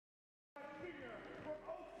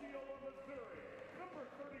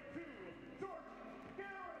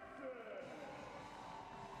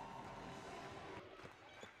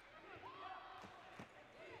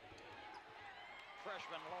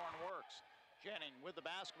freshman Lauren Works. Jennings with the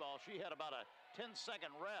basketball. She had about a 10-second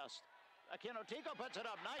rest. Akinotico puts it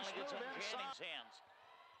up. Nice move in Jennings' hands.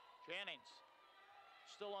 Jennings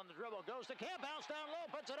still on the dribble. Goes to Camphouse down low.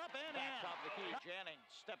 Puts it up and back in. Top of the key. Jennings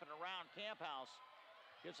stepping around Camphouse.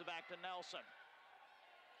 Gives it back to Nelson.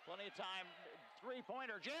 Plenty of time.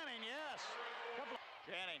 Three-pointer. Jennings, yes.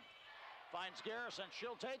 Jennings finds Garrison.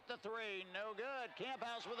 She'll take the three. No good.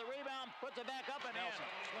 Camphouse with a rebound. Puts it back up and Nelson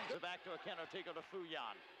swings it back to Akinotico to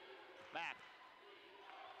Fuyan. Mack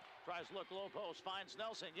tries to look low post. Finds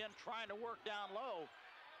Nelson again trying to work down low.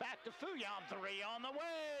 Back to Fuyan. Three on the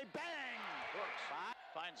way. Bang. Works.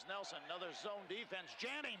 Finds Nelson. Another zone defense.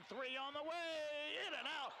 Jennings. Three on the way. In and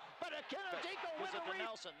out. But Akinotico with a rebound.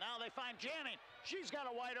 Nelson. Now they find Jennings. She's got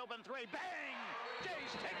a wide open three. Bang.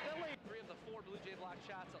 Jays take the lead. 3 of the 4 Blue Jay block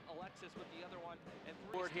shots. Alexis with the other one. And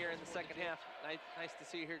 3 here in the second half. Nice to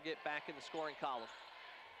see her get back in the scoring column.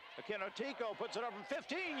 Akinotico puts it up from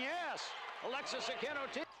 15. Yes. Alexis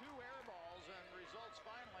Akinotico. 2 air balls and results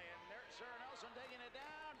finally. And there, Sarah Nelson taking it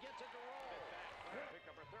down. Gets it to roll. Pick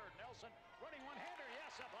up her third. Nelson running one-hander.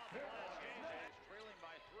 Yes, up off the glass. James trailing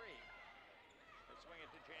by 3. They swing it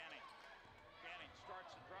to Janney. Janney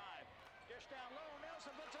starts the drive. Dish down low.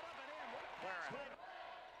 Nelson puts it up and in. What a pass.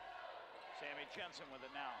 Sammy Jensen with it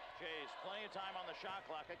now. Jays, plenty of time on the shot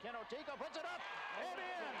clock. Akinotico puts it up and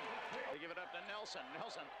in. They give it up to Nelson.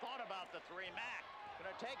 Nelson thought about the three. Mack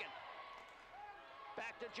gonna take it.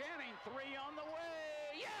 Back to Jennings. 3 on the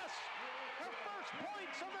way. Yes! Her first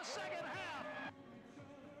points of the second half.